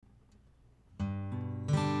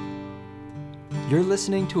You're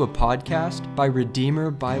listening to a podcast by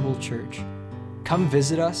Redeemer Bible Church. Come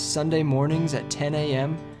visit us Sunday mornings at 10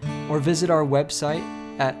 a.m. or visit our website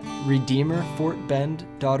at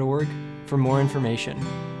redeemerfortbend.org for more information.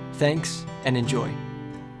 Thanks and enjoy.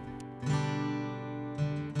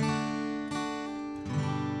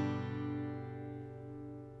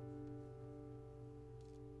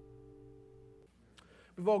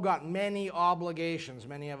 We've all got many obligations.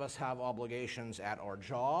 Many of us have obligations at our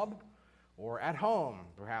job or at home,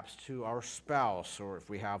 perhaps to our spouse, or if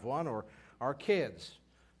we have one, or our kids,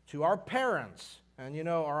 to our parents. And you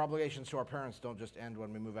know, our obligations to our parents don't just end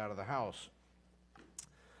when we move out of the house.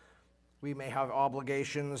 We may have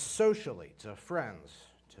obligations socially, to friends,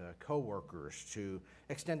 to coworkers, to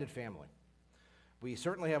extended family. We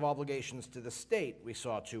certainly have obligations to the state, we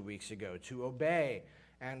saw 2 weeks ago, to obey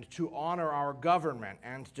and to honor our government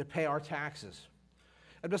and to pay our taxes.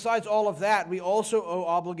 And besides all of that, we also owe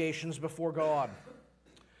obligations before God.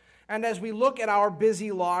 And as we look at our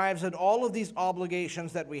busy lives and all of these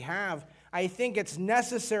obligations that we have, I think it's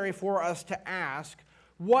necessary for us to ask,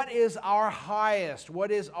 what is our highest,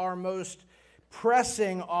 what is our most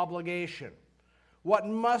pressing obligation? What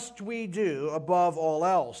must we do above all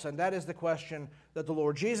else? And that is the question that the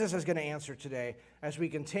Lord Jesus is going to answer today as we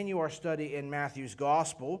continue our study in Matthew's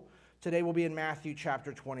Gospel. Today we'll be in Matthew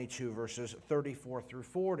chapter 22, verses 34 through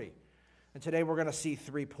 40. And today we're going to see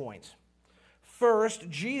 3 points. First,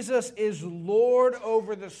 Jesus is Lord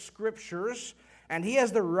over the Scriptures, and He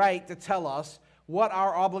has the right to tell us what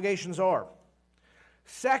our obligations are.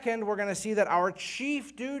 Second, we're going to see that our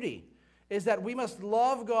chief duty is that we must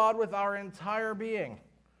love God with our entire being.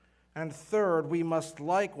 And third, we must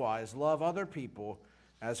likewise love other people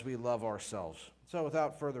as we love ourselves. So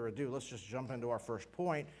without further ado, let's just jump into our first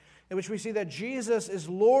point, in which we see that Jesus is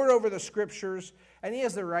Lord over the Scriptures, and He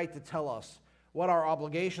has the right to tell us what our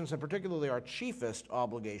obligations, and particularly our chiefest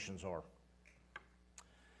obligations, are.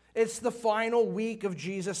 It's the final week of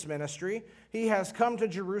Jesus' ministry. He has come to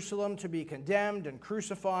Jerusalem to be condemned and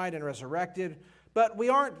crucified and resurrected, but we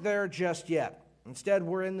aren't there just yet. Instead,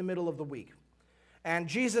 we're in the middle of the week. And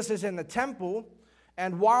Jesus is in the temple,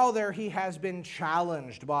 and while there, He has been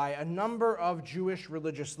challenged by a number of Jewish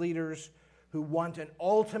religious leaders who want an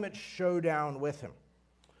ultimate showdown with Him.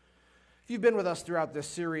 If you've been with us throughout this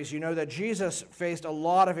series, you know that Jesus faced a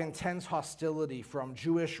lot of intense hostility from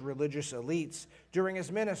Jewish religious elites during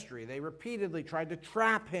His ministry. They repeatedly tried to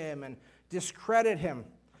trap Him and discredit Him.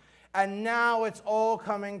 And now it's all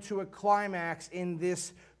coming to a climax in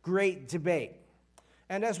this great debate.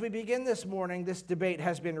 And as we begin this morning, this debate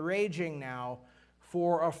has been raging now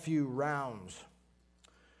for a few rounds.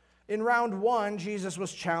 In round 1, Jesus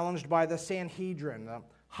was challenged by the Sanhedrin, the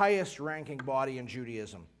highest-ranking body in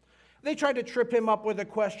Judaism. They tried to trip Him up with a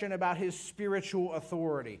question about His spiritual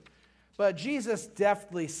authority. But Jesus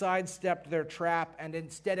deftly sidestepped their trap and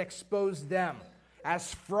instead exposed them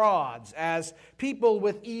as frauds, as people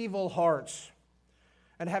with evil hearts.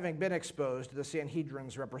 And having been exposed, the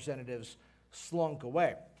Sanhedrin's representatives slunk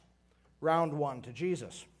away. Round 1 to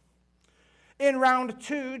Jesus. In round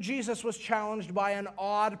 2, Jesus was challenged by an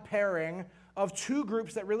odd pairing of two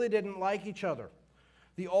groups that really didn't like each other.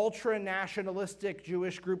 The ultra-nationalistic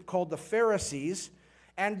Jewish group called the Pharisees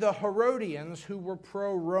and the Herodians, who were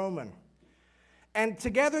pro-Roman. And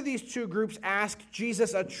together these two groups asked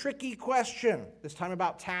Jesus a tricky question, this time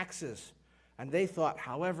about taxes. And they thought,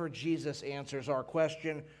 however Jesus answers our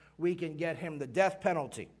question, we can get him the death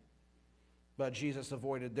penalty. But Jesus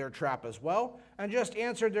avoided their trap as well and just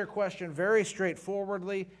answered their question very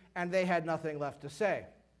straightforwardly, and they had nothing left to say.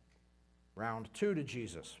 Round 2 to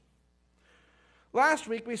Jesus. Last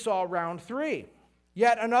week we saw round 3.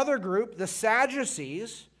 Yet another group, the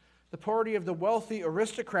Sadducees, the party of the wealthy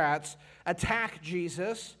aristocrats, attack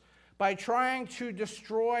Jesus by trying to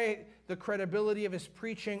destroy the credibility of His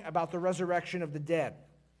preaching about the resurrection of the dead.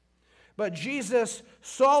 But Jesus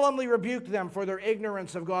solemnly rebuked them for their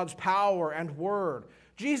ignorance of God's power and word.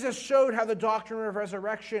 Jesus showed how the doctrine of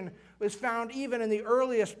resurrection was found even in the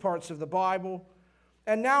earliest parts of the Bible.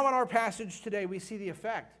 And now in our passage today, we see the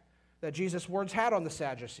effect that Jesus' words had on the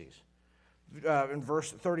Sadducees. In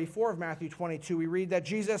verse 34 of Matthew 22, we read that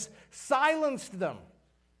Jesus silenced them.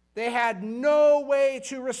 They had no way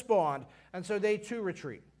to respond, and so they too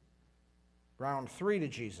retreat. Round 3 to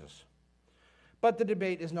Jesus. But the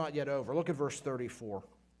debate is not yet over. Look at verse 34.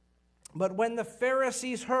 But when the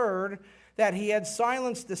Pharisees heard that He had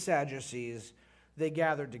silenced the Sadducees, they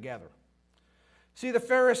gathered together. See, the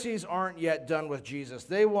Pharisees aren't yet done with Jesus.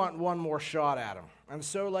 They want one more shot at Him. And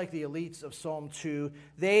so, like the elites of Psalm 2,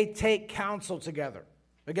 they take counsel together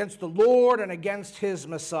against the Lord and against His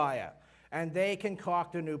Messiah. And they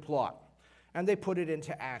concoct a new plot. and they put it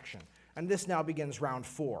into action. And this now begins round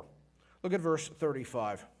 4. Look at verse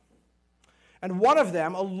 35. And one of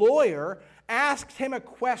them, a lawyer, asked him a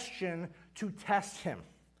question to test him.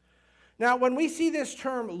 Now, when we see this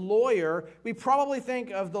term lawyer, we probably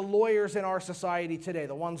think of the lawyers in our society today,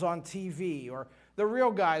 the ones on TV, or the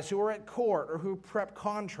real guys who are at court or who prep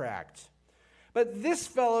contracts. But this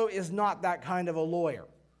fellow is not that kind of a lawyer.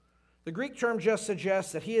 The Greek term just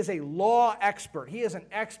suggests that he is a law expert. He is an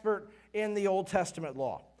expert in the Old Testament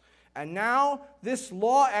law. And now this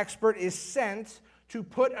law expert is sent to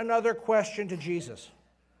put another question to Jesus.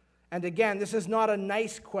 And again, this is not a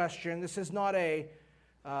nice question. This is not an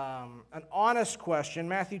honest question.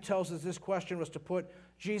 Matthew tells us this question was to put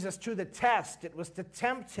Jesus to the test. It was to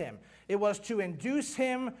tempt him. It was to induce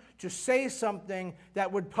him to say something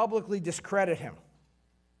that would publicly discredit him.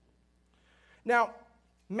 Now,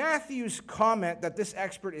 Matthew's comment that this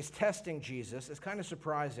expert is testing Jesus is kind of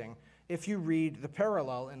surprising if you read the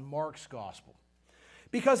parallel in Mark's gospel.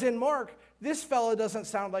 Because in Mark, this fellow doesn't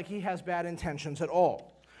sound like he has bad intentions at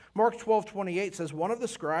all. Mark 12:28 says, one of the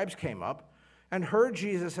scribes came up and heard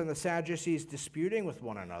Jesus and the Sadducees disputing with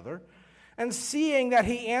one another, and seeing that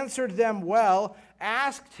he answered them well,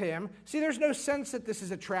 asked him. See, there's no sense that this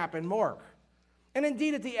is a trap in Mark. And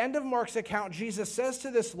indeed, at the end of Mark's account, Jesus says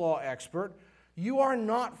to this law expert, you are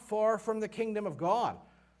not far from the kingdom of God.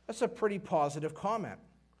 That's a pretty positive comment.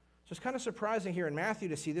 So it's kind of surprising here in Matthew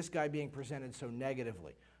to see this guy being presented so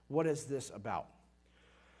negatively. What is this about?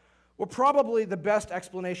 Well, probably the best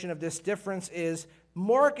explanation of this difference is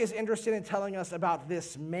Mark is interested in telling us about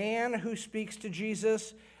this man who speaks to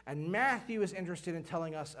Jesus, and Matthew is interested in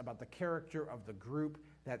telling us about the character of the group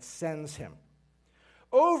that sends him.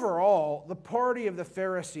 Overall, the party of the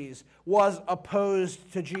Pharisees was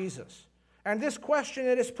opposed to Jesus. And this question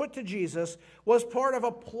that is put to Jesus was part of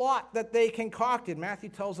a plot that they concocted. Matthew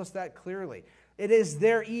tells us that clearly. It is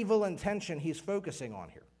their evil intention he's focusing on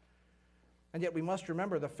here. And yet we must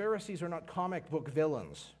remember the Pharisees are not comic book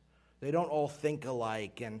villains. They don't all think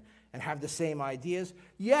alike and have the same ideas.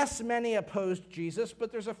 Yes, many opposed Jesus,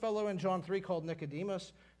 but there's a fellow in John 3 called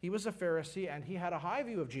Nicodemus. He was a Pharisee and he had a high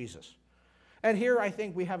view of Jesus. And here I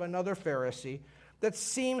think we have another Pharisee that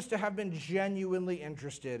seems to have been genuinely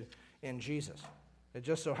interested in Jesus. It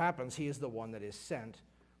just so happens he is the one that is sent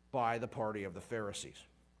by the party of the Pharisees.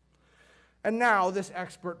 And now this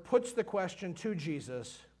expert puts the question to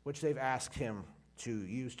Jesus, which they've asked him to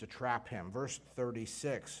use to trap him. Verse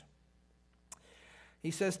 36. He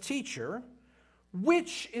says, Teacher,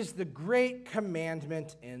 which is the great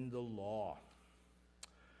commandment in the law?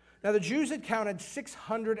 Now the Jews had counted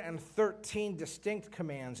 613 distinct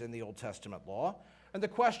commands in the Old Testament law. And the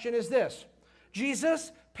question is this,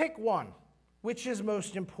 Jesus, pick one. Which is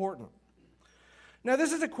most important? Now,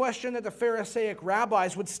 this is a question that the Pharisaic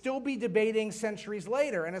rabbis would still be debating centuries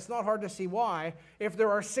later, and it's not hard to see why if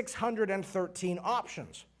there are 613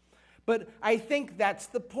 options. But I think that's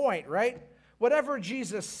the point, right? Whatever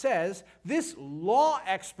Jesus says, this law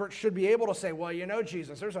expert should be able to say, well, you know,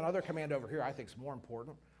 Jesus, there's another command over here I think is more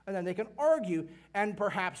important. And then they can argue, and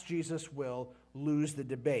perhaps Jesus will lose the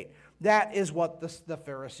debate. That is what the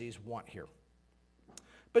Pharisees want here.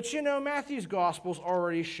 But you know, Matthew's gospel's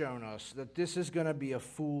already shown us that this is going to be a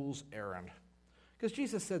fool's errand. Because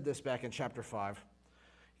Jesus said this back in chapter 5.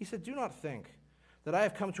 He said, do not think that I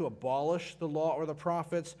have come to abolish the law or the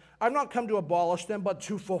prophets. I've not come to abolish them, but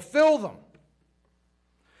to fulfill them.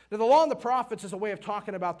 Now, the law and the prophets is a way of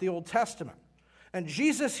talking about the Old Testament. And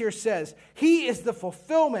Jesus here says he is the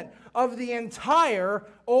fulfillment of the entire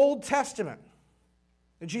Old Testament.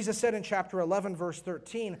 And Jesus said in chapter 11, verse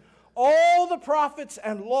 13, all the prophets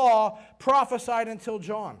and law prophesied until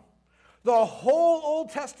John. The whole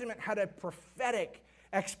Old Testament had a prophetic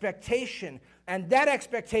expectation, and that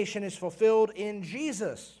expectation is fulfilled in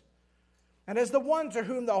Jesus. And as the one to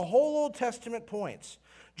whom the whole Old Testament points,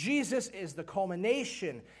 Jesus is the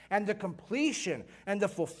culmination and the completion and the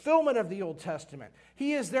fulfillment of the Old Testament.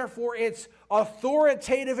 He is therefore its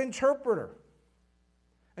authoritative interpreter.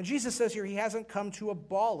 And Jesus says here he hasn't come to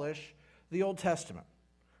abolish the Old Testament.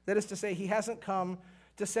 That is to say, he hasn't come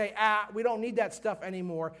to say, we don't need that stuff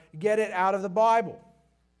anymore. Get it out of the Bible.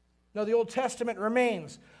 No, the Old Testament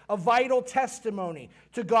remains a vital testimony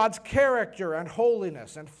to God's character and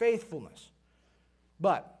holiness and faithfulness.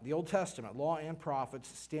 But the Old Testament, law and prophets,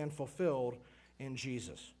 stand fulfilled in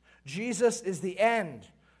Jesus. Jesus is the end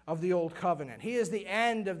of the Old Covenant. He is the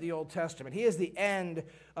end of the Old Testament. He is the end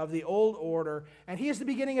of the old order, and he is the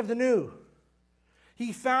beginning of the new.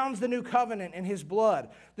 He founds the new covenant in his blood.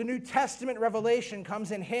 The New Testament revelation comes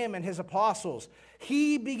in him and his apostles.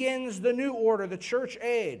 He begins the new order, the church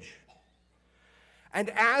age. And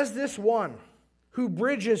as this one who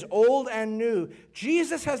bridges old and new,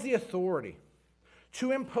 Jesus has the authority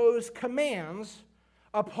to impose commands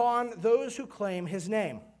upon those who claim his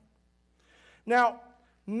name. Now,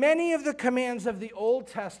 many of the commands of the Old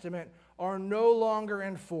Testament are no longer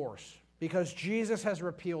in force because Jesus has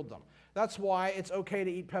repealed them. That's why it's okay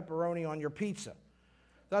to eat pepperoni on your pizza.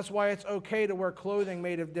 That's why it's okay to wear clothing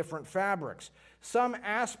made of different fabrics. Some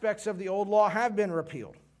aspects of the old law have been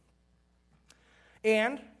repealed.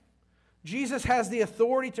 And Jesus has the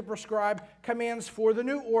authority to prescribe commands for the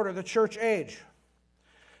new order, the church age.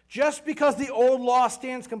 Just because the old law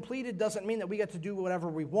stands completed doesn't mean that we get to do whatever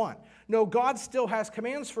we want. No, God still has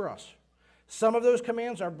commands for us. Some of those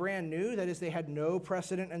commands are brand new, that is, they had no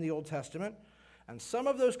precedent in the Old Testament. And some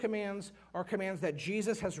of those commands are commands that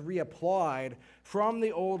Jesus has reapplied from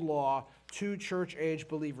the old law to church age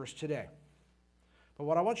believers today. But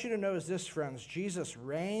what I want you to know is this, friends: Jesus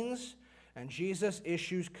reigns and Jesus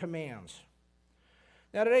issues commands.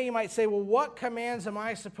 Now today you might say, well, what commands am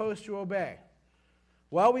I supposed to obey?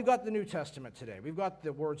 Well, we've got the New Testament today. We've got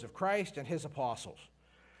the words of Christ and his apostles.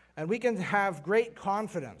 And we can have great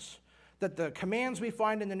confidence that the commands we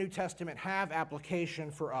find in the New Testament have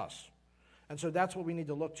application for us. And so that's what we need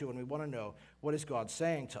to look to, and we want to know, what is God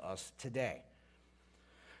saying to us today?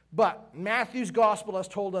 But Matthew's gospel has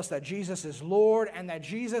told us that Jesus is Lord, and that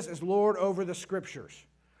Jesus is Lord over the Scriptures.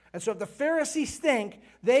 And so if the Pharisees think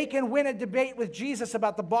they can win a debate with Jesus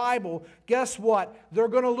about the Bible, guess what? They're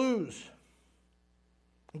going to lose.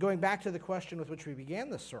 And going back to the question with which we began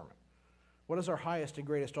this sermon, what is our highest and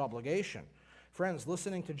greatest obligation? Friends,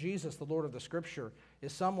 listening to Jesus, the Lord of the Scripture,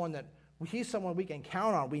 is someone that he's someone we can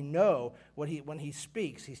count on. We know when he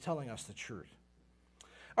speaks, he's telling us the truth.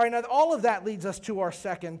 All right, now all of that leads us to our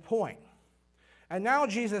second point. And now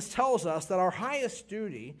Jesus tells us that our highest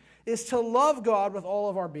duty is to love God with all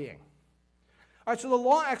of our being. All right, so the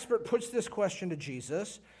law expert puts this question to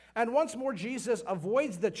Jesus, and once more Jesus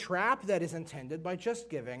avoids the trap that is intended by just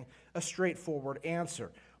giving a straightforward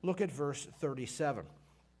answer. Look at verse 37.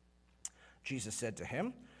 Jesus said to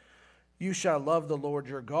him, "You shall love the Lord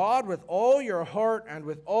your God with all your heart and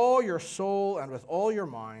with all your soul and with all your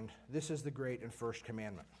mind. This is the great and first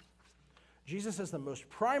commandment." Jesus says the most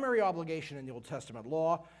primary obligation in the Old Testament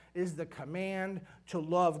law is the command to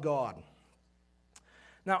love God.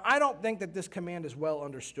 Now, I don't think that this command is well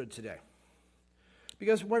understood today.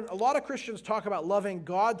 Because when a lot of Christians talk about loving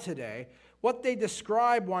God today, what they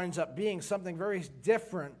describe winds up being something very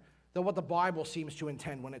different than what the Bible seems to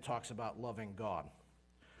intend when it talks about loving God.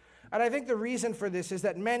 And I think the reason for this is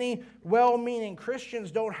that many well-meaning Christians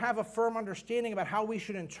don't have a firm understanding about how we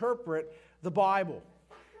should interpret the Bible.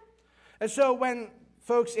 And so when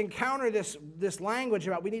folks encounter this language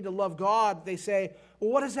about we need to love God, they say,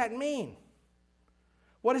 well, what does that mean?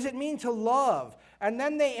 What does it mean to love? And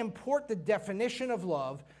then they import the definition of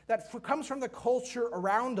love that comes from the culture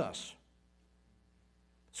around us.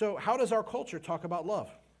 So how does our culture talk about love?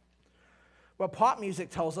 Well, pop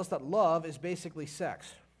music tells us that love is basically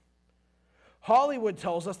sex. Hollywood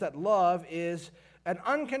tells us that love is an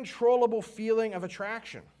uncontrollable feeling of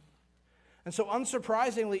attraction. And so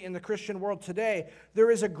unsurprisingly, in the Christian world today,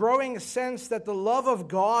 there is a growing sense that the love of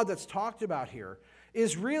God that's talked about here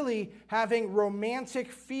is really having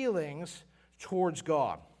romantic feelings towards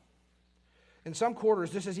God. In some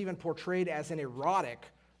quarters, this is even portrayed as an erotic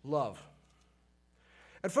love.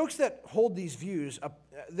 And folks that hold these views,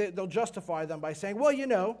 they'll justify them by saying, well, you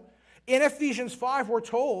know, in Ephesians 5, we're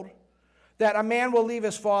told that a man will leave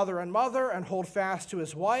his father and mother and hold fast to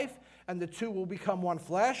his wife, and the two will become one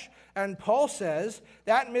flesh. And Paul says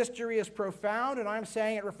that mystery is profound, and I'm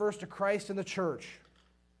saying it refers to Christ and the church.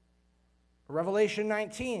 Revelation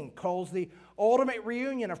 19 calls the ultimate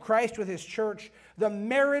reunion of Christ with his church the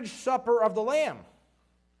marriage supper of the Lamb.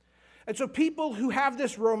 And so people who have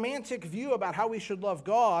this romantic view about how we should love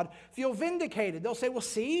God feel vindicated. They'll say, well,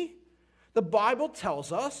 see, the Bible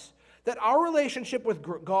tells us that our relationship with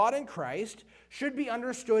God and Christ should be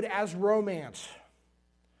understood as romance.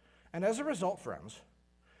 And as a result, friends,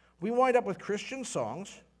 we wind up with Christian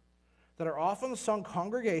songs that are often sung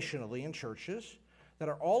congregationally in churches that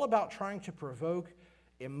are all about trying to provoke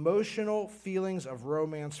emotional feelings of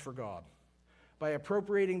romance for God by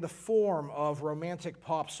appropriating the form of romantic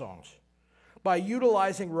pop songs, by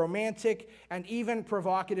utilizing romantic and even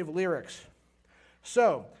provocative lyrics.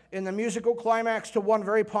 So, in the musical climax to one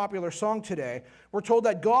very popular song today, we're told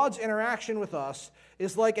that God's interaction with us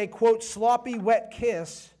is like a, quote, sloppy wet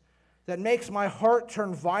kiss that makes my heart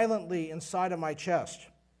turn violently inside of my chest.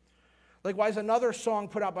 Likewise, another song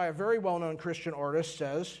put out by a very well-known Christian artist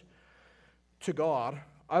says to God,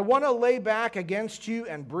 I want to lay back against you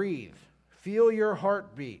and breathe, Feel your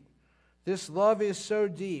heartbeat. This love is so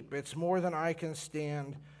deep, it's more than I can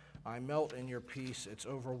stand. I melt in your peace, it's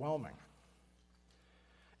overwhelming.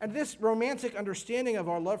 And this romantic understanding of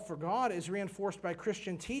our love for God is reinforced by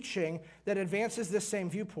Christian teaching that advances this same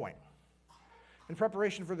viewpoint. In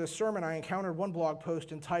preparation for this sermon, I encountered one blog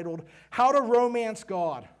post entitled, How to Romance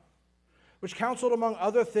God, which counseled, among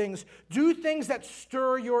other things, do things that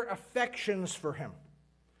stir your affections for him.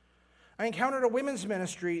 I encountered a women's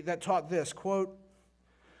ministry that taught this, quote,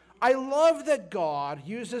 I love that God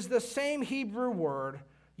uses the same Hebrew word,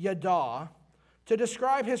 yada, to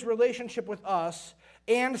describe his relationship with us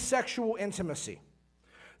and sexual intimacy.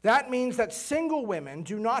 That means that single women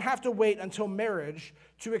do not have to wait until marriage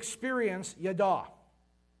to experience yada,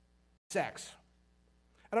 sex.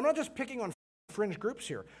 And I'm not just picking on fringe groups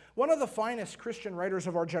here. One of the finest Christian writers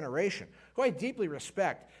of our generation, who I deeply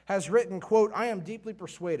respect, has written, quote, I am deeply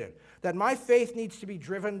persuaded that my faith needs to be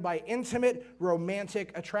driven by intimate,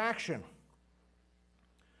 romantic attraction.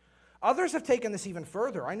 Others have taken this even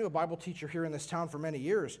further. I knew a Bible teacher here in this town for many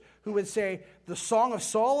years who would say the Song of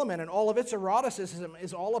Solomon and all of its eroticism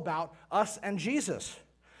is all about us and Jesus.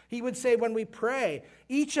 He would say when we pray,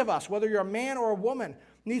 each of us, whether you're a man or a woman,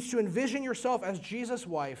 needs to envision yourself as Jesus'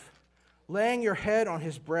 wife, laying your head on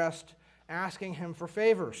his breast, asking him for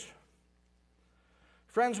favors.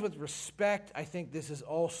 Friends, with respect, I think this is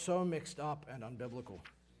all so mixed up and unbiblical.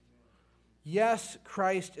 Yes,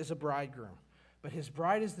 Christ is a bridegroom, but his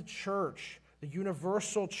bride is the church, the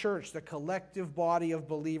universal church, the collective body of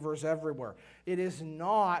believers everywhere. It is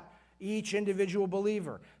not each individual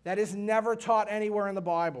believer. That is never taught anywhere in the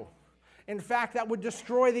Bible. In fact, that would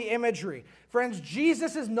destroy the imagery. Friends,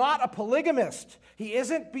 Jesus is not a polygamist. He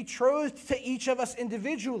isn't betrothed to each of us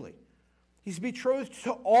individually. He's betrothed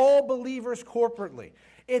to all believers corporately.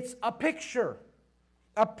 It's a picture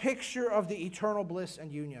of the eternal bliss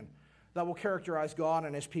and union that will characterize God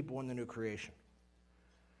and his people in the new creation.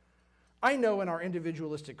 I know in our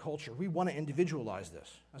individualistic culture, we want to individualize this.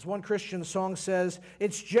 As one Christian song says,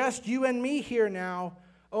 it's just you and me here now,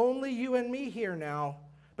 only you and me here now.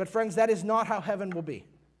 But friends, that is not how heaven will be.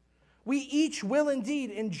 We each will indeed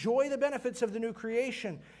enjoy the benefits of the new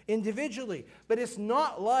creation individually, but it's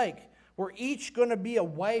not like we're each going to be a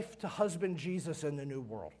wife to husband Jesus in the new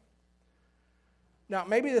world. Now,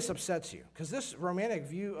 maybe this upsets you, because this romantic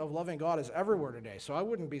view of loving God is everywhere today, so I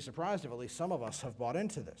wouldn't be surprised if at least some of us have bought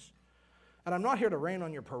into this. And I'm not here to rain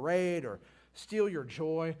on your parade or steal your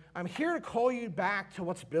joy. I'm here to call you back to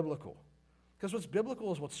what's biblical, because what's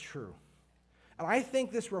biblical is what's true. And I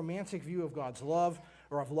think this romantic view of God's love,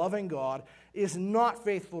 or of loving God, is not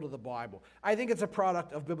faithful to the Bible. I think it's a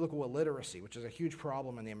product of biblical illiteracy, which is a huge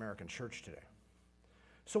problem in the American church today.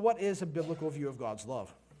 So what is a biblical view of God's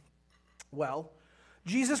love? Well,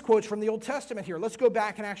 Jesus quotes from the Old Testament here. Let's go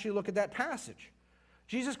back and actually look at that passage.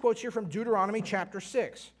 Jesus quotes here from Deuteronomy chapter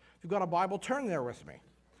 6. If you've got a Bible, turn there with me.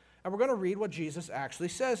 And we're going to read what Jesus actually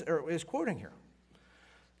says, or is quoting here.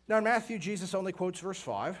 Now in Matthew, Jesus only quotes verse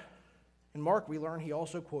 5. In Mark, we learn he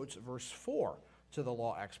also quotes verse 4 to the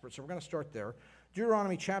law expert. So we're going to start there.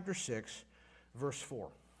 Deuteronomy chapter 6, verse 4.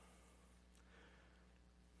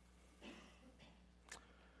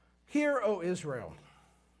 Hear, O Israel,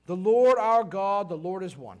 the Lord our God, the Lord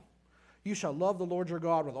is one. You shall love the Lord your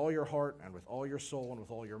God with all your heart and with all your soul and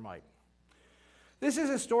with all your might. This is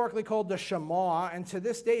historically called the Shema, and to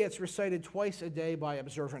this day it's recited twice a day by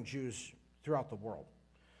observant Jews throughout the world.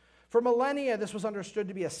 For millennia, this was understood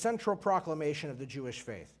to be a central proclamation of the Jewish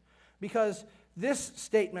faith, because this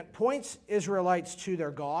statement points Israelites to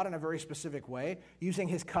their God in a very specific way, using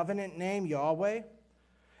his covenant name, Yahweh,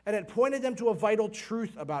 and it pointed them to a vital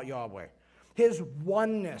truth about Yahweh, his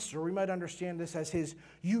oneness, or we might understand this as his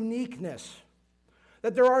uniqueness,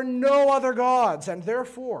 that there are no other gods, and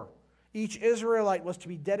therefore each Israelite was to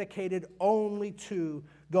be dedicated only to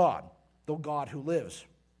God, the God who lives.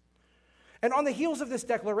 And on the heels of this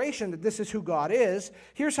declaration that this is who God is,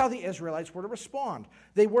 here's how the Israelites were to respond.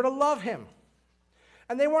 They were to love him.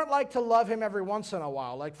 And they weren't like to love him every once in a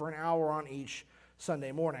while, like for an hour on each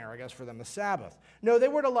Sunday morning, or I guess for them the Sabbath. No, they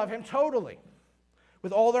were to love him totally,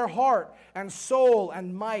 with all their heart and soul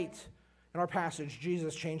and might. In our passage,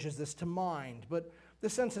 Jesus changes this to mind, but the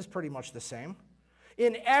sense is pretty much the same.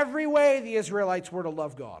 In every way, the Israelites were to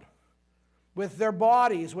love God, with their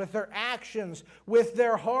bodies, with their actions, with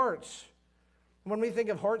their hearts. When we think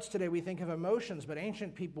of hearts today, we think of emotions, but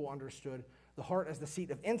ancient people understood the heart as the seat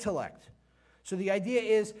of intellect. So the idea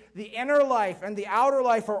is the inner life and the outer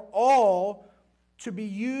life are all to be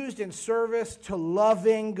used in service to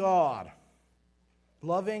loving God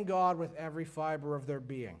with every fiber of their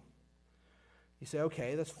being. You say,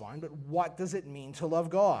 okay, that's fine, but what does it mean to love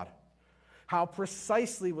God? How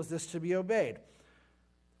precisely was this to be obeyed?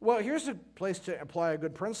 Well, here's a place to apply a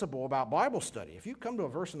good principle about Bible study. If you come to a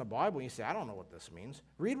verse in the Bible and you say, I don't know what this means,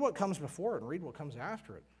 read what comes before it and read what comes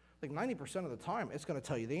after it. Like 90% of the time, it's going to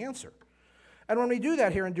tell you the answer. And when we do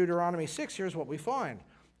that here in Deuteronomy 6, here's what we find.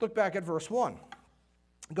 Look back at verse 1.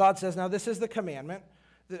 God says, now this is the commandment,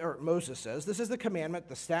 or Moses says, this is the commandment,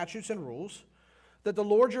 the statutes and rules, that the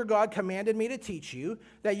Lord your God commanded me to teach you,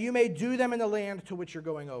 that you may do them in the land to which you're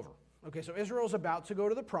going over. Okay, so Israel's about to go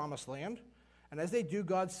to the promised land. And as they do,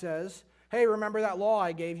 God says, hey, remember that law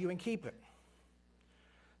I gave you and keep it.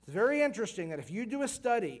 It's very interesting that if you do a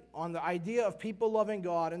study on the idea of people loving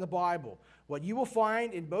God in the Bible, what you will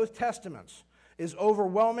find in both testaments is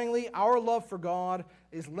overwhelmingly our love for God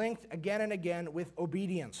is linked again and again with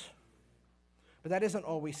obedience. But that isn't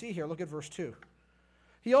all we see here. Look at verse 2.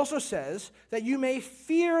 He also says that you may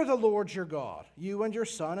fear the Lord your God, you and your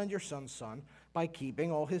son's son, by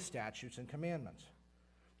keeping all his statutes and commandments.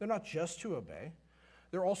 They're not just to obey.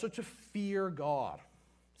 They're also to fear God.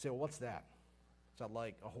 You say, well, what's that? Is that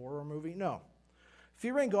like a horror movie? No.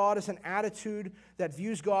 Fearing God is an attitude that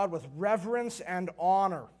views God with reverence and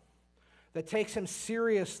honor, that takes him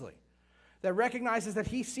seriously, that recognizes that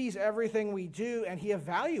he sees everything we do and he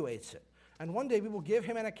evaluates it. And one day we will give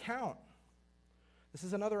him an account. This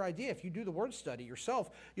is another idea. If you do the word study yourself,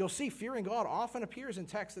 you'll see fearing God often appears in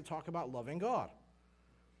texts that talk about loving God.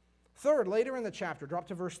 Third, later in the chapter, drop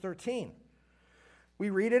to verse 13. We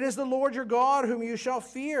read, it is the Lord your God whom you shall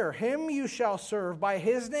fear. Him you shall serve. By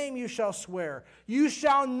his name you shall swear. You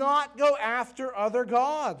shall not go after other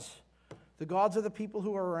gods, the gods of the people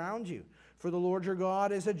who are around you. For the Lord your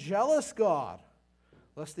God is a jealous God,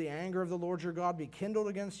 lest the anger of the Lord your God be kindled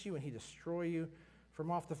against you and he destroy you from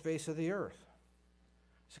off the face of the earth.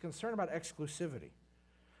 It's a concern about exclusivity.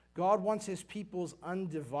 God wants his people's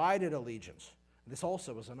undivided allegiance. This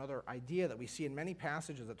also is another idea that we see in many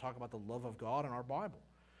passages that talk about the love of God in our Bible.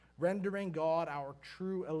 Rendering God our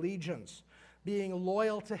true allegiance, being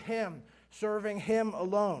loyal to him, serving him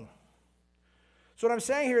alone. So what I'm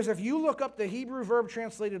saying here is if you look up the Hebrew verb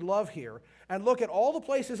translated love here and look at all the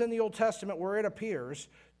places in the Old Testament where it appears,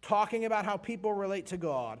 talking about how people relate to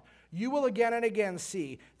God, you will again and again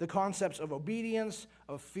see the concepts of obedience,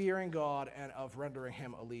 of fearing God, and of rendering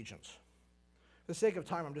him allegiance. For the sake of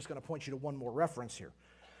time, I'm just going to point you to one more reference here.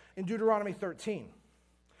 In Deuteronomy 13,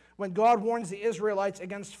 when God warns the Israelites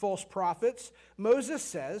against false prophets, Moses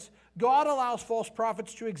says, God allows false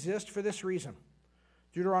prophets to exist for this reason.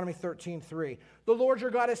 Deuteronomy 13:3, the Lord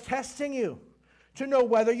your God is testing you to know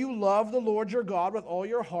whether you love the Lord your God with all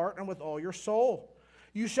your heart and with all your soul.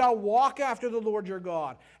 You shall walk after the Lord your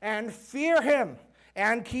God and fear him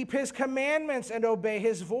and keep his commandments and obey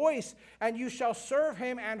his voice, and you shall serve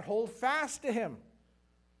him and hold fast to him.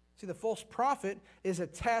 See, the false prophet is a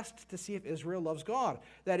test to see if Israel loves God.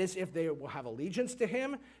 That is, if they will have allegiance to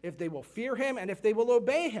him, if they will fear him, and if they will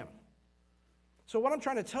obey him. So what I'm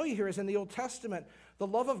trying to tell you here is in the Old Testament, the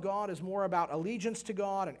love of God is more about allegiance to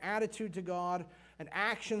God, and attitude to God, and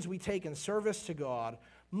actions we take in service to God,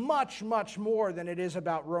 much, much more than it is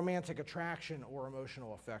about romantic attraction or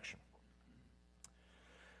emotional affection.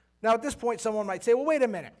 Now, at this point, someone might say, well, wait a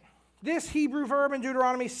minute. This Hebrew verb in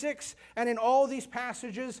Deuteronomy 6 and in all these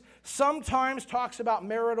passages sometimes talks about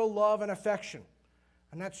marital love and affection.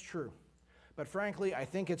 And that's true. But frankly, I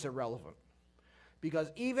think it's irrelevant.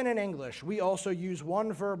 Because even in English, we also use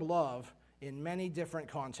one verb, love, in many different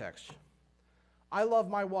contexts. I love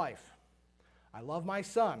my wife. I love my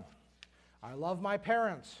son. I love my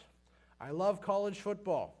parents. I love college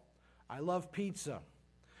football. I love pizza.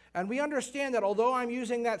 And we understand that although I'm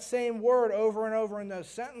using that same word over and over in those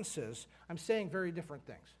sentences, I'm saying very different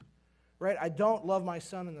things, right? I don't love my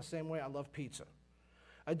son in the same way I love pizza.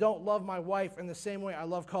 I don't love my wife in the same way I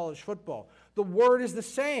love college football. The word is the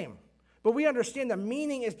same, but we understand the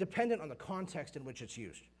meaning is dependent on the context in which it's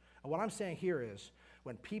used. And what I'm saying here is,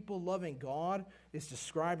 when people loving God is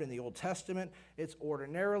described in the Old Testament, it's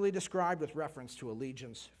ordinarily described with reference to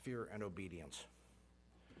allegiance, fear, and obedience.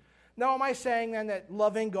 Now, am I saying then that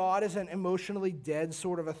loving God is an emotionally dead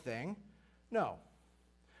sort of a thing? No.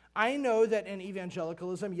 I know that in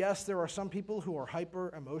evangelicalism, yes, there are some people who are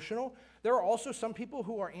hyper-emotional. There are also some people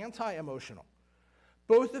who are anti-emotional.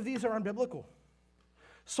 Both of these are unbiblical.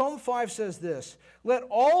 Psalm 5 says this, let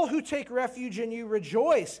all who take refuge in you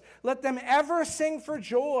rejoice. Let them ever sing for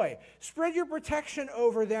joy. Spread your protection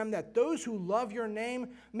over them, that those who love your name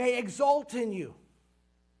may exult in you.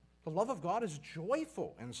 The love of God is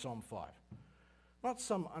joyful in Psalm 5. Not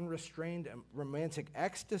some unrestrained romantic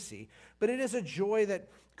ecstasy, but it is a joy that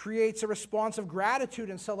creates a response of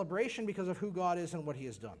gratitude and celebration because of who God is and what he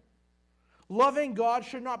has done. Loving God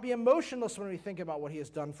should not be emotionless when we think about what he has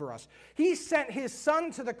done for us. He sent his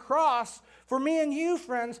son to the cross for me and you,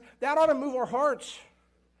 friends. That ought to move our hearts.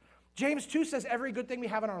 James 2 says every good thing we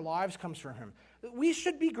have in our lives comes from him. We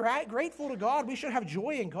should be grateful to God. We should have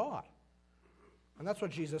joy in God. And that's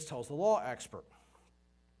what Jesus tells the law expert.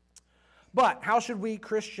 But how should we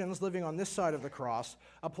Christians living on this side of the cross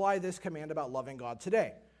apply this command about loving God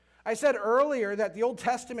today? I said earlier that the Old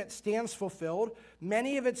Testament stands fulfilled.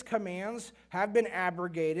 Many of its commands have been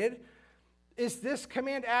abrogated. Is this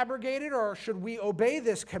command abrogated, or should we obey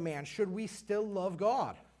this command? Should we still love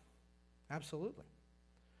God? Absolutely.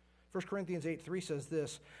 1 Corinthians 8:3 says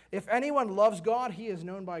this, if anyone loves God, he is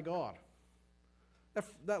known by God.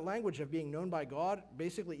 That language of being known by God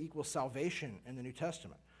basically equals salvation in the New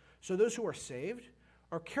Testament. So those who are saved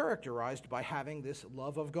are characterized by having this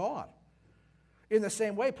love of God. In the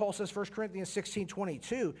same way, Paul says, 1 Corinthians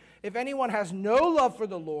 16:22, if anyone has no love for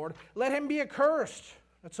the Lord, let him be accursed.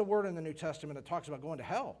 That's a word in the New Testament that talks about going to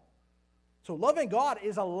hell. So loving God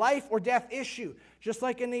is a life or death issue, just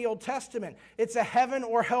like in the Old Testament. It's a heaven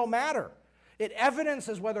or hell matter. It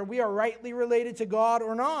evidences whether we are rightly related to God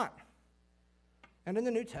or not. And in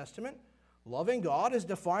the New Testament, loving God is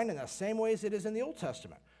defined in the same ways it is in the Old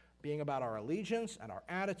Testament, being about our allegiance and our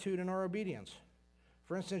attitude and our obedience.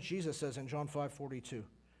 For instance, Jesus says in John 5:42,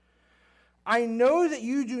 I know that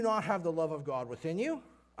you do not have the love of God within you.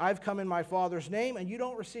 I've come in my Father's name, and you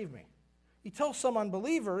don't receive me. He tells some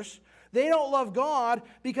unbelievers they don't love God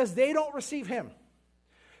because they don't receive him.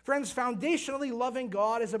 Friends, foundationally, loving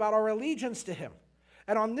God is about our allegiance to him.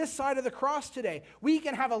 And on this side of the cross today, we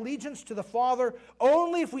can have allegiance to the Father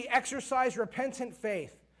only if we exercise repentant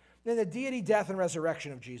faith in the deity, death, and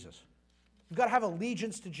resurrection of Jesus. We've got to have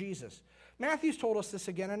allegiance to Jesus. Matthew's told us this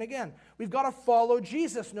again and again. We've got to follow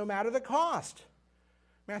Jesus no matter the cost.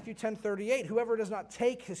 Matthew 10:38, whoever does not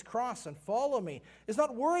take his cross and follow me is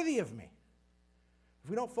not worthy of me. If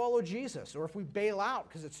we don't follow Jesus, or if we bail out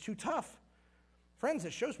because it's too tough, friends,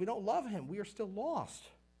 it shows we don't love him. We are still lost.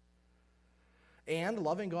 And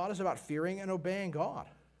loving God is about fearing and obeying God,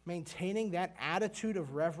 maintaining that attitude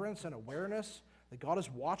of reverence and awareness that God is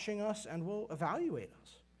watching us and will evaluate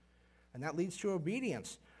us. And that leads to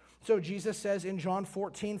obedience. So Jesus says in John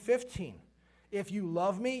 14:15, if you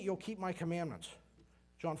love me, you'll keep my commandments.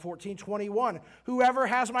 John 14:21, whoever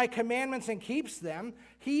has my commandments and keeps them,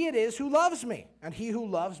 he it is who loves me, and he who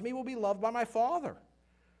loves me will be loved by my Father.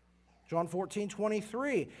 John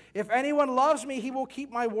 14:23, if anyone loves me, he will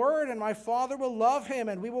keep my word, and my Father will love him,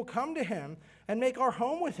 and we will come to him and make our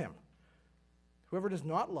home with him. Whoever does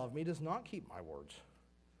not love me does not keep my words.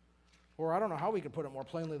 Or I don't know how we could put it more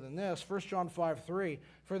plainly than this. 1 John 5:3,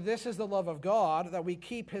 for this is the love of God, that we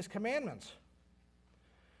keep his commandments.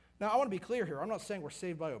 Now, I want to be clear here. I'm not saying we're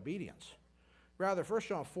saved by obedience. Rather, 1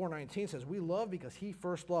 John 4:19 says we love because he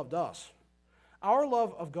first loved us. Our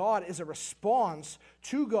love of God is a response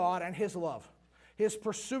to God and his love, his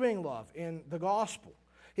pursuing love in the gospel,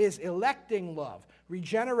 his electing love,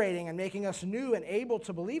 regenerating and making us new and able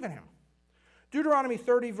to believe in him. Deuteronomy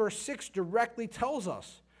 30, verse 6 directly tells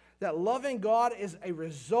us that loving God is a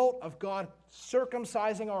result of God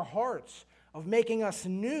circumcising our hearts, of making us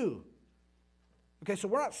new. Okay, so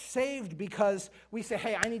we're not saved because we say,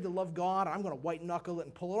 hey, I need to love God, I'm going to white knuckle it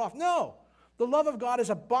and pull it off. No, the love of God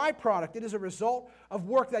is a byproduct. It is a result of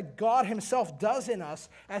work that God himself does in us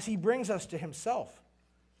as he brings us to himself.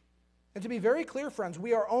 And to be very clear, friends,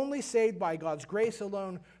 we are only saved by God's grace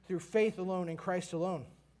alone, through faith alone, in Christ alone.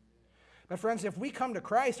 But friends, if we come to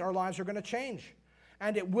Christ, our lives are going to change,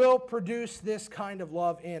 and it will produce this kind of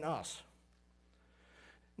love in us.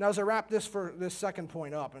 Now, as I wrap this second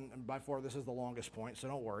point up, and by far this is the longest point, so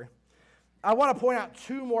don't worry, I want to point out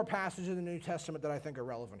two more passages in the New Testament that I think are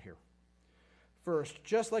relevant here. First,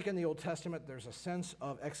 just like in the Old Testament, there's a sense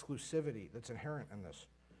of exclusivity that's inherent in this.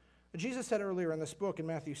 Jesus said earlier in this book, in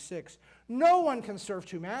Matthew 6, no one can serve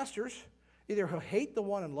two masters. Either he'll hate the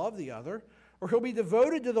one and love the other, or he'll be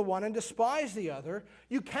devoted to the one and despise the other.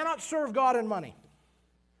 You cannot serve God and money.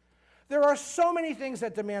 There are so many things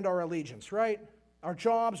that demand our allegiance, right? Our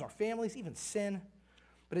jobs, our families, even sin.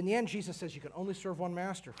 But in the end, Jesus says you can only serve one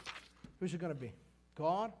master. Who's it going to be?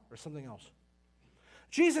 God or something else?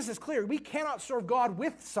 Jesus is clear. We cannot serve God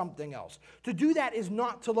with something else. To do that is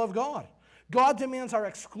not to love God. God demands our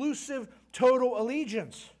exclusive, total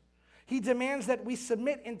allegiance. He demands that we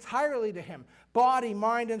submit entirely to him, body,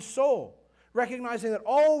 mind, and soul, recognizing that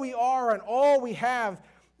all we are and all we have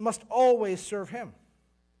must always serve him.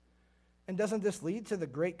 And doesn't this lead to the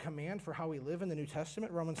great command for how we live in the New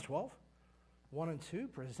Testament, Romans 12? 1 and 2,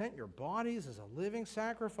 present your bodies as a living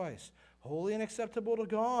sacrifice, holy and acceptable to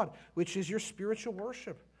God, which is your spiritual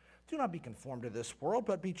worship. Do not be conformed to this world,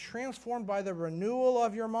 but be transformed by the renewal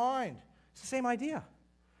of your mind. It's the same idea.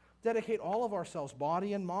 Dedicate all of ourselves,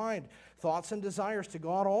 body and mind, thoughts and desires to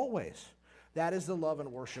God always. That is the love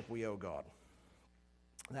and worship we owe God.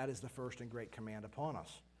 That is the first and great command upon us.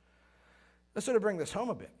 Let's sort of bring this home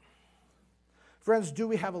a bit. Friends, do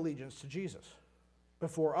we have allegiance to Jesus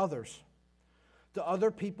before others? Do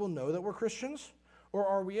other people know that we're Christians? Or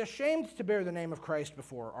are we ashamed to bear the name of Christ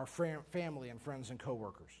before our family and friends and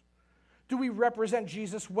coworkers? Do we represent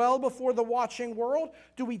Jesus well before the watching world?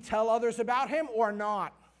 Do we tell others about him or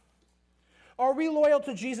not? Are we loyal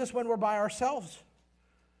to Jesus when we're by ourselves?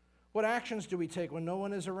 What actions do we take when no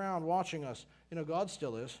one is around watching us? God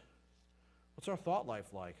still is. What's our thought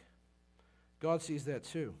life like? God sees that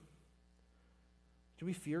too. Do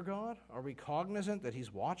we fear God? Are we cognizant that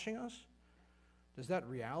he's watching us? Does that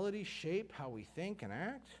reality shape how we think and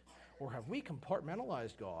act? Or have we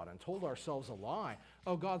compartmentalized God and told ourselves a lie?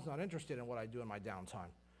 Oh, God's not interested in what I do in my downtime.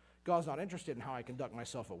 God's not interested in how I conduct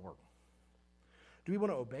myself at work. Do we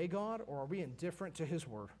want to obey God, or are we indifferent to his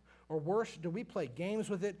word? Or worse, do we play games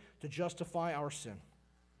with it to justify our sin?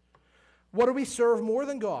 What do we serve more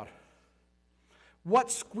than God?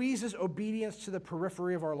 What squeezes obedience to the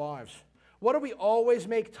periphery of our lives? What do we always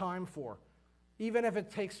make time for, even if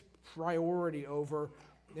it takes priority over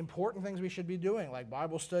important things we should be doing, like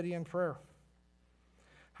Bible study and prayer?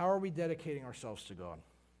 How are we dedicating ourselves to God?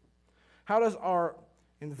 How does our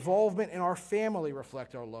involvement in our family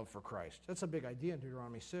reflect our love for Christ? That's a big idea in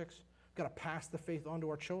Deuteronomy 6. We've got to pass the faith on to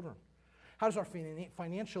our children. How does our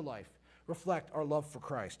financial life reflect our love for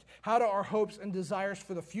Christ? How do our hopes and desires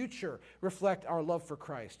for the future reflect our love for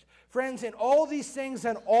Christ? Friends, in all these things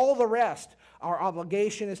and all the rest, our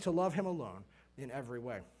obligation is to love him alone in every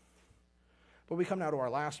way. But we come now to our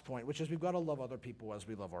last point, which is we've got to love other people as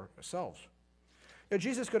we love ourselves.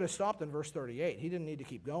 Jesus could have stopped in verse 38. He didn't need to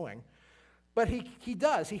keep going. But he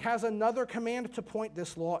does. He has another command to point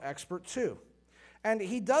this law expert to. And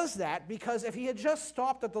he does that because if he had just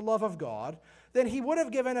stopped at the love of God, then he would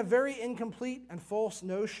have given a very incomplete and false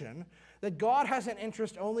notion that God has an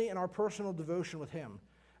interest only in our personal devotion with him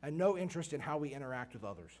and no interest in how we interact with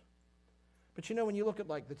others. But when you look at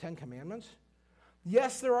the Ten Commandments,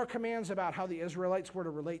 yes, there are commands about how the Israelites were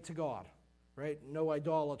to relate to God, right? No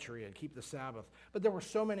idolatry and keep the Sabbath. But there were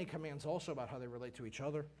so many commands also about how they relate to each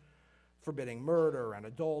other, forbidding murder and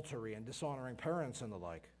adultery and dishonoring parents and the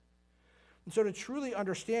like. And so to truly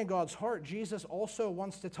understand God's heart, Jesus also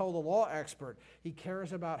wants to tell the law expert he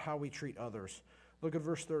cares about how we treat others. Look at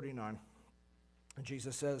verse 39. And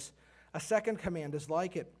Jesus says, "A second command is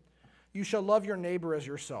like it. You shall love your neighbor as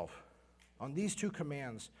yourself. On these two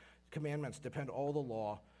commandments depend all the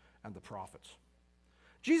law and the prophets."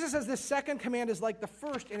 Jesus says this second command is like the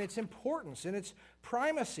first in its importance, in its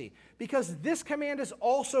primacy, because this command is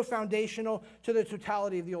also foundational to the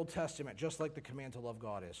totality of the Old Testament, just like the command to love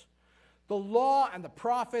God is. The law and the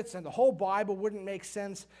prophets and the whole Bible wouldn't make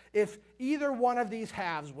sense if either one of these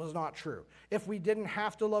halves was not true, if we didn't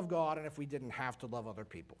have to love God and if we didn't have to love other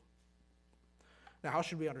people. Now, how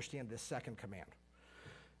should we understand this second command?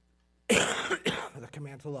 The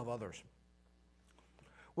command to love others.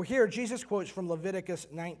 Well, here Jesus quotes from Leviticus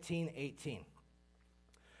 19:18.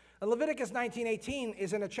 And Leviticus 19:18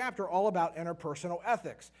 is in a chapter all about interpersonal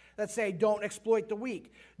ethics that say don't exploit the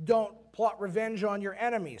weak, don't plot revenge on your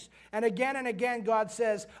enemies. And again, God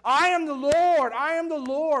says, I am the Lord,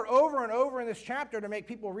 over and over in this chapter to make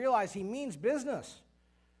people realize he means business.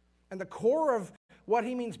 And the core of what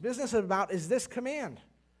he means business about is this command,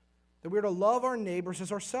 that we're to love our neighbors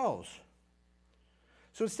as ourselves.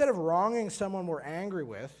 So instead of wronging someone we're angry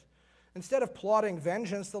with, instead of plotting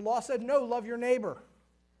vengeance, the law said, no, love your neighbor.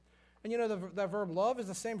 And that verb love is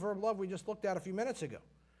the same verb love we just looked at a few minutes ago.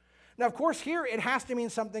 Now, of course, here it has to mean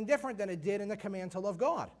something different than it did in the command to love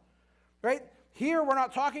God, right? Here we're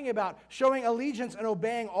not talking about showing allegiance and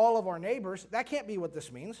obeying all of our neighbors. That can't be what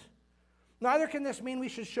this means. Neither can this mean we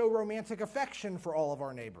should show romantic affection for all of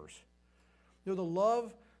our neighbors. No, the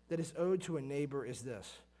love that is owed to a neighbor is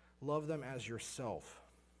this: love them as yourself.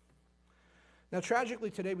 Now, tragically,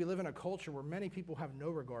 today we live in a culture where many people have no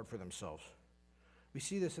regard for themselves. We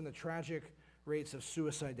see this in the tragic rates of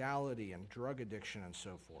suicidality and drug addiction and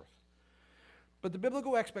so forth. But the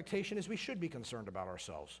biblical expectation is we should be concerned about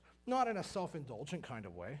ourselves, not in a self-indulgent kind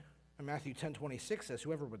of way. And Matthew 10:26 says,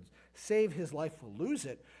 whoever would save his life will lose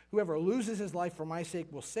it. Whoever loses his life for my sake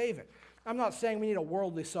will save it. I'm not saying we need a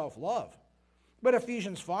worldly self-love. But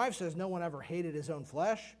Ephesians 5 says no one ever hated his own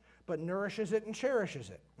flesh, but nourishes it and cherishes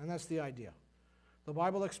it. And that's the idea. The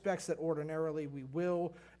Bible expects that ordinarily we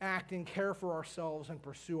will act and care for ourselves and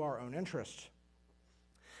pursue our own interests.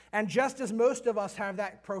 And just as most of us have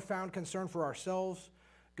that profound concern for ourselves,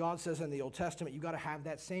 God says in the Old Testament, you've got to have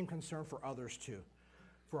that same concern for others too,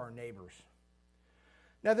 for our neighbors.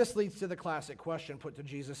 Now this leads to the classic question put to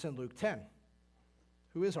Jesus in Luke 10.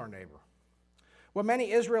 Who is our neighbor? Well,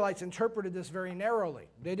 many Israelites interpreted this very narrowly.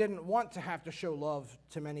 They didn't want to have to show love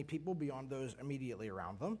to many people beyond those immediately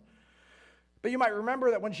around them. But you might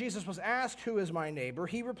remember that when Jesus was asked, who is my neighbor,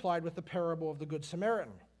 he replied with the parable of the Good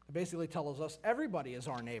Samaritan. It basically tells us everybody is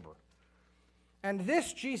our neighbor. And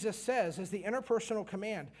this, Jesus says, is the interpersonal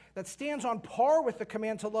command that stands on par with the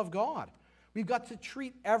command to love God. We've got to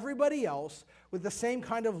treat everybody else with the same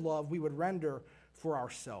kind of love we would render for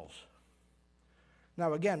ourselves.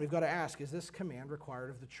 Now again, we've got to ask, is this command required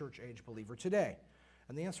of the church-age believer today?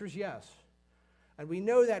 And the answer is yes. And we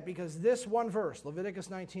know that because this one verse, Leviticus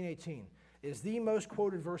 19:18, is the most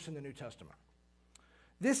quoted verse in the New Testament.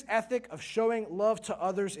 This ethic of showing love to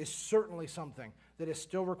others is certainly something that is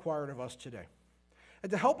still required of us today.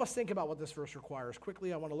 And to help us think about what this verse requires,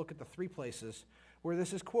 quickly I want to look at the three places where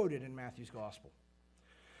this is quoted in Matthew's gospel.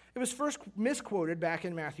 It was first misquoted back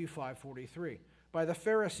in Matthew 5:43 by the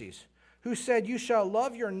Pharisees, who said, you shall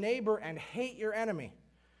love your neighbor and hate your enemy.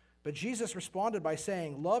 But Jesus responded by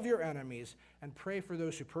saying, love your enemies and pray for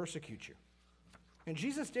those who persecute you. In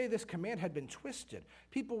Jesus' day, this command had been twisted.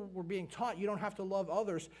 People were being taught you don't have to love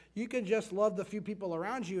others. You can just love the few people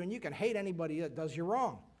around you, and you can hate anybody that does you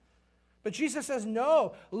wrong. But Jesus says,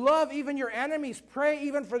 no, love even your enemies. Pray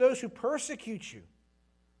even for those who persecute you.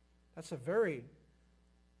 That's a very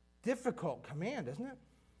difficult command, isn't it?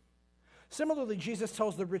 Similarly, Jesus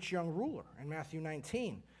tells the rich young ruler in Matthew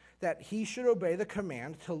 19 that he should obey the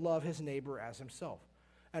command to love his neighbor as himself.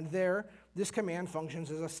 And there, this command functions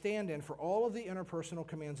as a stand-in for all of the interpersonal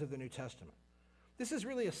commands of the New Testament. This is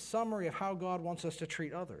really a summary of how God wants us to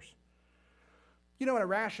treat others. You know, in a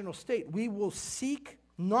rational state, we will seek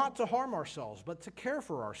not to harm ourselves, but to care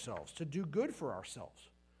for ourselves, to do good for ourselves.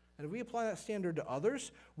 And if we apply that standard to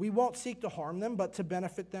others, we won't seek to harm them, but to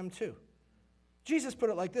benefit them too. Jesus put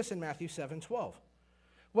it like this in Matthew 7:12.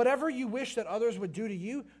 Whatever you wish that others would do to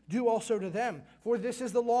you, do also to them, for this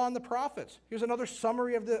is the law and the prophets. Here's another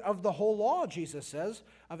summary of the whole law, Jesus says,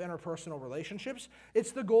 of interpersonal relationships.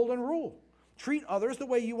 It's the golden rule. Treat others the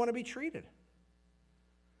way you want to be treated.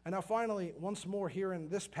 And now finally, once more here in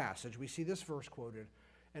this passage, we see this verse quoted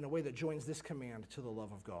in a way that joins this command to the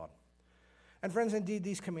love of God. And friends, indeed,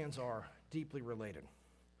 these commands are deeply related.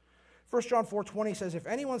 1 John 4:20 says, if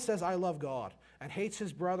anyone says, I love God, and hates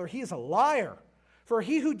his brother, he is a liar. For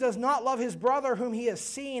he who does not love his brother whom he has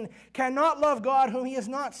seen cannot love God whom he has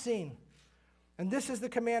not seen. And this is the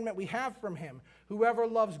commandment we have from him. Whoever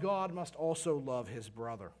loves God must also love his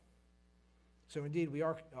brother. So indeed, we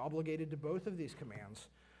are obligated to both of these commands,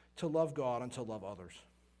 to love God and to love others.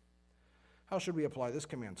 How should we apply this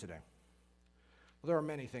command today? Well, there are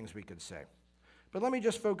many things we could say. But let me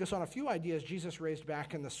just focus on a few ideas Jesus raised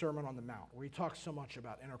back in the Sermon on the Mount, where he talks so much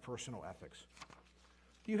about interpersonal ethics.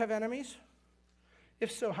 Do you have enemies?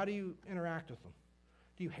 If so, how do you interact with them?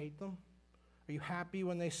 Do you hate them? Are you happy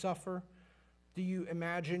when they suffer? Do you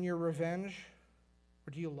imagine your revenge?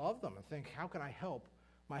 Or do you love them and think, how can I help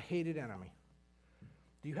my hated enemy?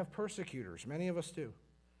 Do you have persecutors? Many of us do.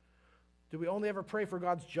 Do we only ever pray for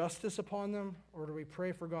God's justice upon them, or do we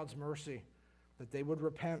pray for God's mercy, that they would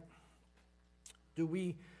repent? Do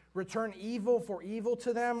we return evil for evil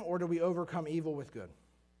to them, or do we overcome evil with good?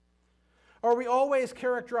 Are we always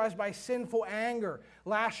characterized by sinful anger,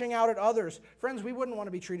 lashing out at others? Friends, we wouldn't want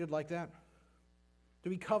to be treated like that. Do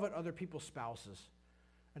we covet other people's spouses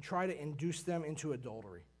and try to induce them into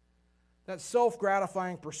adultery? That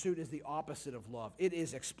self-gratifying pursuit is the opposite of love. It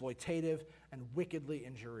is exploitative and wickedly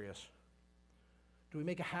injurious. Do we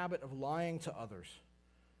make a habit of lying to others,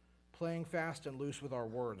 playing fast and loose with our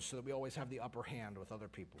words so that we always have the upper hand with other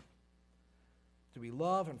people? Do we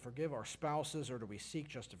love and forgive our spouses, or do we seek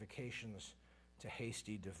justifications to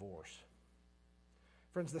hasty divorce?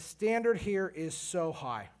 Friends, the standard here is so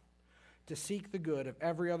high, to seek the good of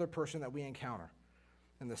every other person that we encounter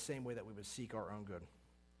in the same way that we would seek our own good.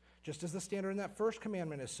 Just as the standard in that first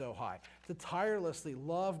commandment is so high, to tirelessly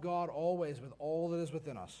love God always with all that is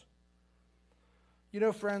within us. You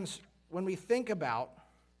know, friends, when we think about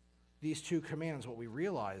these two commands, what we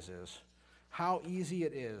realize is how easy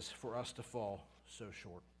it is for us to fall so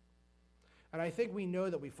short. And I think we know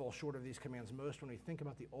that we fall short of these commands most when we think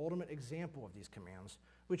about the ultimate example of these commands,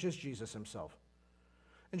 which is Jesus himself.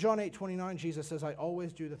 In John 8:29, Jesus says, I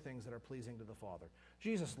always do the things that are pleasing to the Father.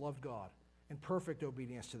 Jesus loved God in perfect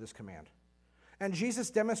obedience to this command. And Jesus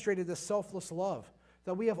demonstrated this selfless love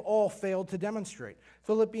that we have all failed to demonstrate.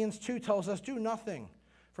 Philippians 2 tells us, do nothing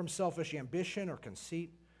from selfish ambition or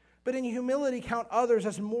conceit, but in humility count others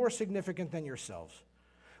as more significant than yourselves.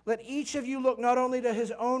 Let each of you look not only to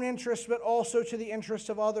his own interests, but also to the interests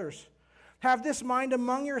of others. Have this mind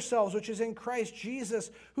among yourselves, which is in Christ Jesus,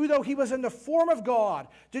 who, though he was in the form of God,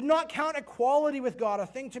 did not count equality with God a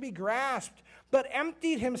thing to be grasped, but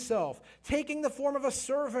emptied himself, taking the form of a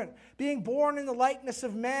servant, being born in the likeness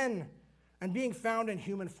of men, and being found in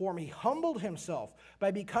human form. He humbled himself by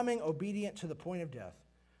becoming obedient to the point of death,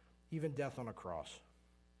 even death on a cross.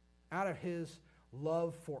 Out of his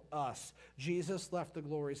love for us, Jesus left the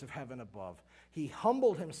glories of heaven above. He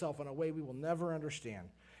humbled himself in a way we will never understand.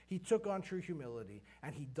 He took on true humility,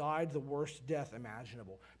 and he died the worst death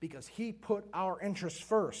imaginable because he put our interests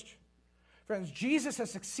first. Friends, Jesus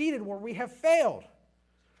has succeeded where we have failed.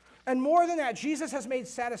 And more than that, Jesus has made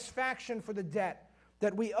satisfaction for the debt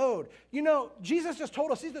that we owed. You know, Jesus just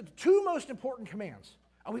told us these are the two most important commands.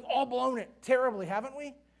 And we've all blown it terribly, haven't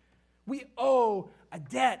we? We owe a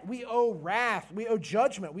debt. We owe wrath. We owe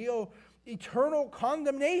judgment. We owe eternal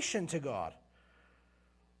condemnation to God.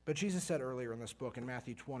 But Jesus said earlier in this book, in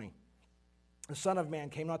Matthew 20, the Son of Man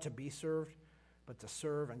came not to be served, but to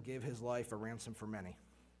serve and give his life a ransom for many.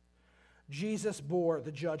 Jesus bore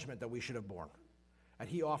the judgment that we should have borne, and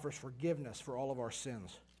he offers forgiveness for all of our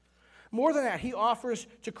sins. More than that, he offers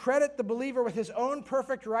to credit the believer with his own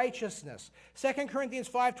perfect righteousness. 2 Corinthians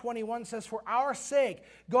 5:21 says, "For our sake,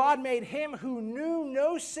 God made him who knew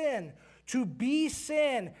no sin to be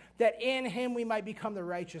sin, that in him we might become the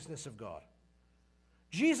righteousness of God."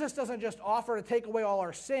 Jesus doesn't just offer to take away all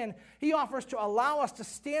our sin. He offers to allow us to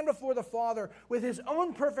stand before the Father with his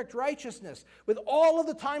own perfect righteousness, with all of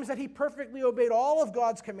the times that he perfectly obeyed all of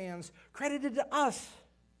God's commands credited to us.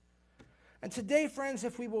 And today, friends,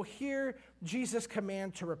 if we will hear Jesus'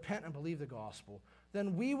 command to repent and believe the gospel,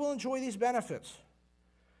 then we will enjoy these benefits.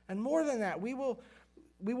 And more than that, we will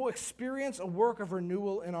experience a work of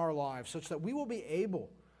renewal in our lives such that we will be able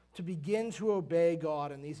to begin to obey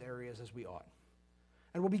God in these areas as we ought.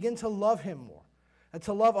 And we'll begin to love him more and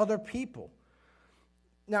to love other people.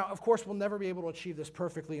 Now, of course, we'll never be able to achieve this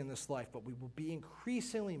perfectly in this life, but we will be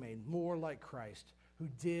increasingly made more like Christ, who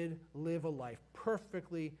did live a life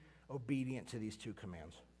perfectly obedient to these two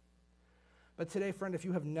commands. But today, friend, if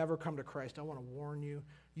you have never come to Christ, I want to warn you,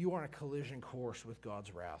 you are on a collision course with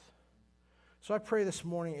God's wrath. So I pray this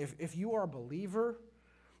morning, if you are a believer,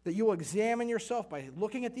 that you will examine yourself by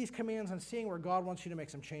looking at these commands and seeing where God wants you to make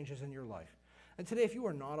some changes in your life. And today, if you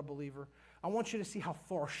are not a believer, I want you to see how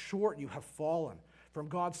far short you have fallen from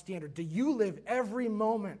God's standard. Do you live every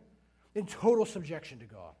moment in total subjection to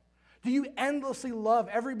God? Do you endlessly love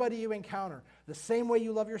everybody you encounter the same way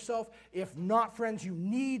you love yourself? If not, friends, you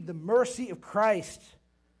need the mercy of Christ.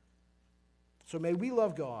 So may we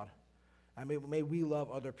love God, and may we love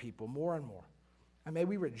other people more and more. And may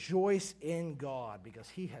we rejoice in God because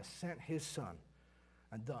he has sent his Son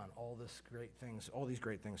and done all these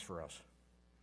great things for us.